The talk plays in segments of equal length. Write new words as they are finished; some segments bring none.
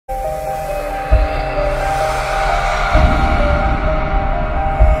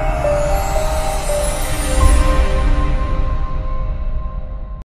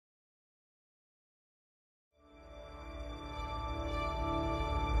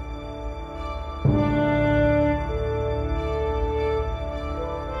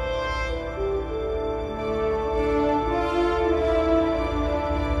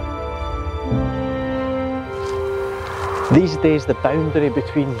These days the boundary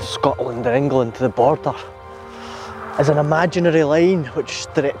between Scotland and England, the border, is an imaginary line which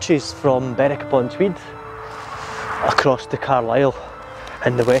stretches from Berwick upon Tweed across to Carlisle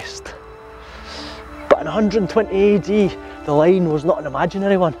in the west. But in 120 AD the line was not an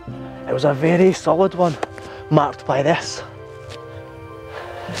imaginary one, it was a very solid one, marked by this: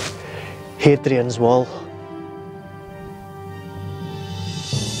 Hadrian's Wall.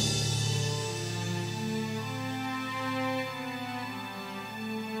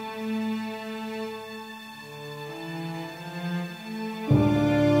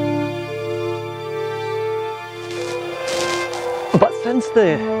 But since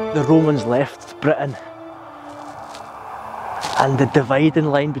the Romans left Britain and the dividing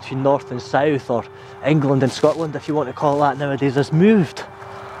line between north and south, or England and Scotland if you want to call it that nowadays, has moved,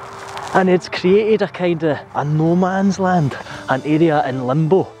 and it's created a kind of a no man's land, an area in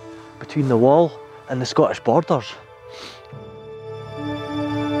limbo between the wall and the Scottish borders.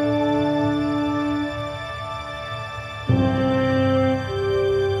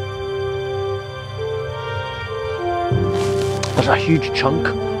 There's a huge chunk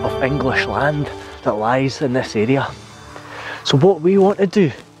of English land that lies in this area. So what we want to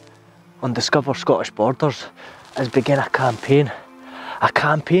do on Discover Scottish Borders is begin a campaign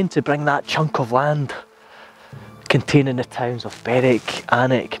to bring that chunk of land containing the towns of Berwick,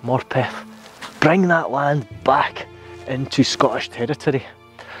 Alnwick, Morpeth, bring that land back into Scottish territory.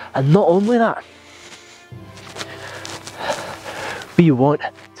 And not only that, we want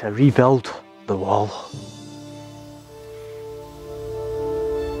to rebuild the wall.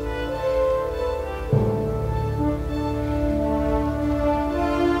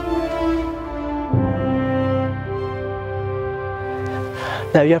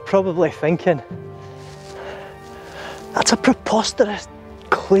 Now you're probably thinking, that's a preposterous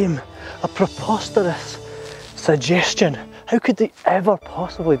claim, a preposterous suggestion. How could they ever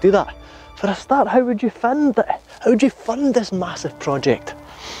possibly do that? For a start, how would you fund it? How would you fund this massive project?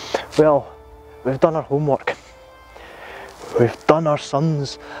 Well, we've done our homework. We've done our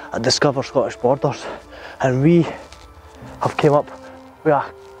sums at Discover Scottish Borders, and we have came up with a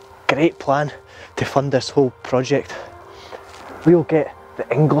great plan to fund this whole project. We'll get the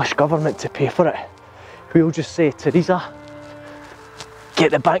English government to pay for it. We'll just say, Teresa,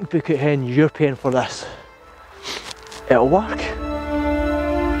 get the bank book out here and you're paying for this. It'll work.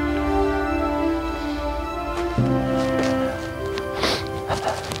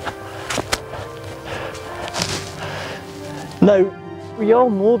 Now, we all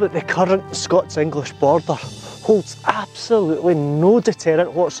know that the current Scots-English border holds absolutely no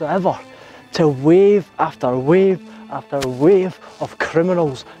deterrent whatsoever to wave after wave after wave of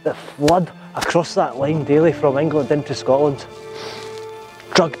criminals that flood across that line daily from England into Scotland.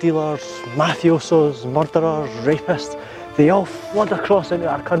 Drug dealers, mafiosos, murderers, rapists, they all flood across into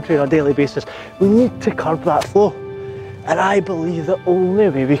our country on a daily basis. We need to curb that flow. And I believe the only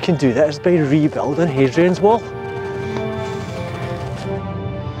way we can do that is by rebuilding Hadrian's Wall.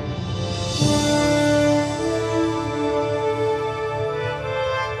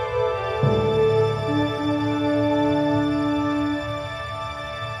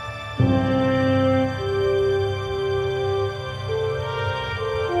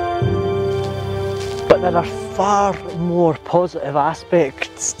 There are far more positive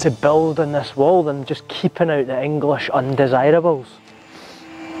aspects to building this wall than just keeping out the English undesirables.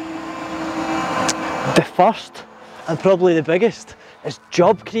 The first, and probably the biggest, is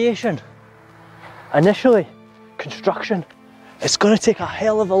job creation. Initially, construction. It's going to take a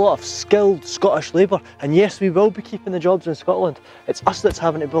hell of a lot of skilled Scottish labour, and yes, we will be keeping the jobs in Scotland. It's us that's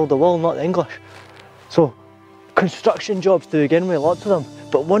having to build the wall, not the English. So, construction jobs to begin with, lots of them.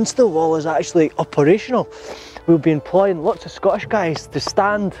 But once the wall is actually operational, we'll be employing lots of Scottish guys to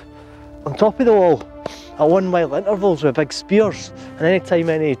stand on top of the wall at 1 mile intervals with big spears. And anytime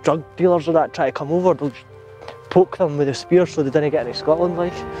any drug dealers or that try to come over, they'll just poke them with a spear so they don't get into Scotland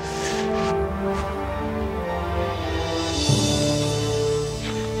like.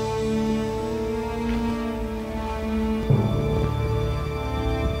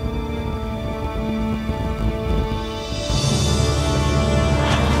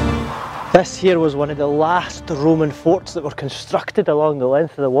 This here was one of the last Roman forts that were constructed along the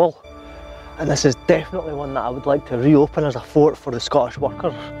length of the wall, and this is definitely one that I would like to reopen as a fort for the Scottish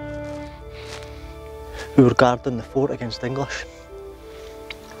workers who were guarding the fort against English.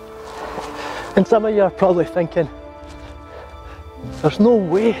 And some of you are probably thinking, there's no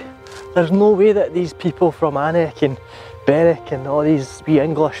way that these people from Alnwick and Berwick and all these wee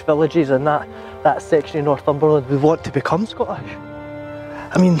English villages and that section of Northumberland would want to become Scottish.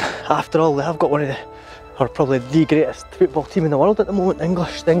 I mean, after all, they have got one of are probably the greatest football team in the world at the moment. The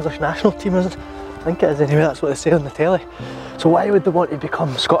English national team is, I think it is anyway, that's what they say on the telly. So why would they want to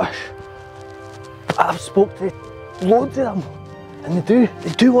become Scottish? I've spoke to loads of them and they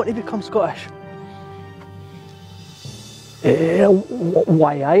do want to become Scottish.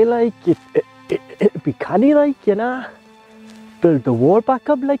 Why I like it, it'd be canny like, you know. Build the war back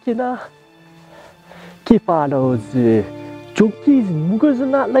up like, you know. Keep all those junkies and muggers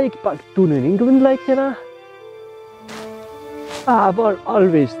and that like back down in England like, you know. I've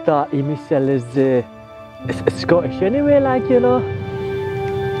always thought of myself as Scottish anyway, like, you know.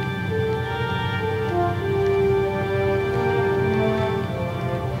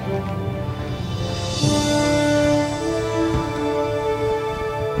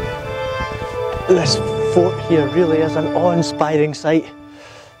 This fort here really is an awe-inspiring sight.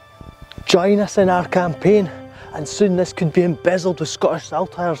 Join us in our campaign and soon this could be embezzled with Scottish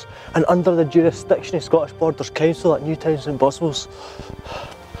saltires and under the jurisdiction of Scottish Borders Council at Newtown St Boswells.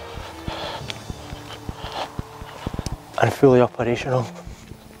 And fully operational.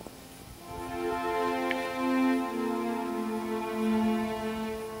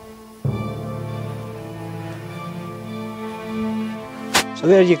 So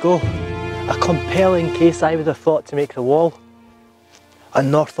there you go. A compelling case I would have thought to make the wall.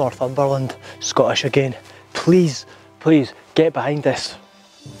 And Northumberland, Scottish again. Please, please get behind this.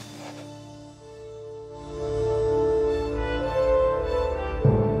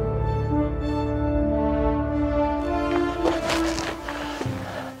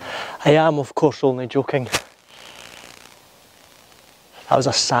 I am of course only joking. That was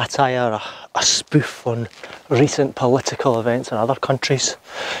a satire, a spoof on recent political events in other countries.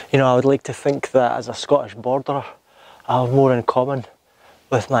 You know, I would like to think that as a Scottish borderer, I have more in common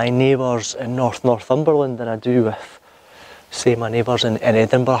with my neighbours in Northumberland than I do with, say, my neighbours in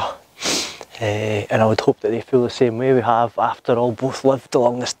Edinburgh. And I would hope that they feel the same way. We have, after all, both lived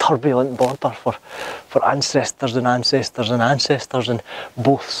along this turbulent border for ancestors and ancestors and ancestors, and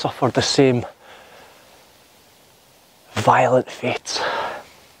both suffered the same violent fates.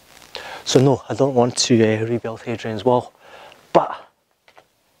 So no, I don't want to rebuild Hadrian's Wall, but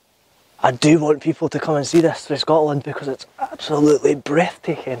I do want people to come and see this through Scotland because it's absolutely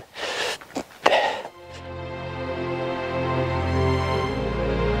breathtaking.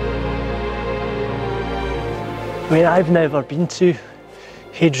 I mean, I've never been to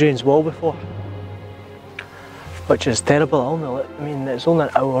Hadrian's Wall before, which is terrible. I mean, it's only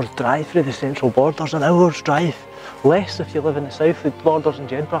an hour's drive through the central borders, an hour's drive. Less if you live in the south, the borders in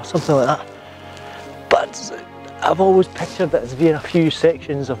Jedburgh, something like that. But I've always pictured it as being a few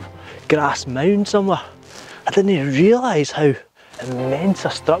sections of grass mound somewhere. I didn't realise how immense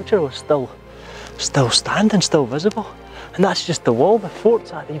a structure was still standing, still visible. And that's just the wall. The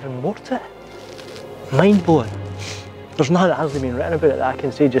fort's add even more to it. Mind blowing. There's nothing that hasn't been written about it that I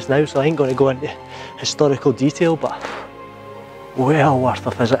can say just now, so I ain't going to go into historical detail, but well worth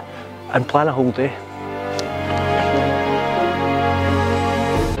a visit and plan a whole day.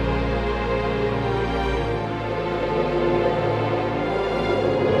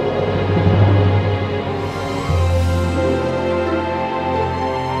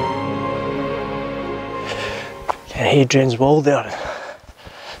 Hadrian's Wall there.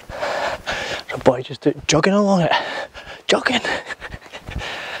 There's a boy just jogging along it. Jogging?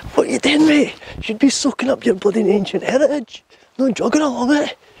 What are you doing, mate? You should be soaking up your bloody ancient heritage, not jogging along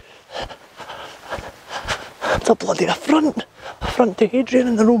it. It's a bloody affront to Hadrian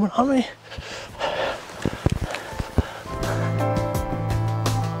and the Roman army.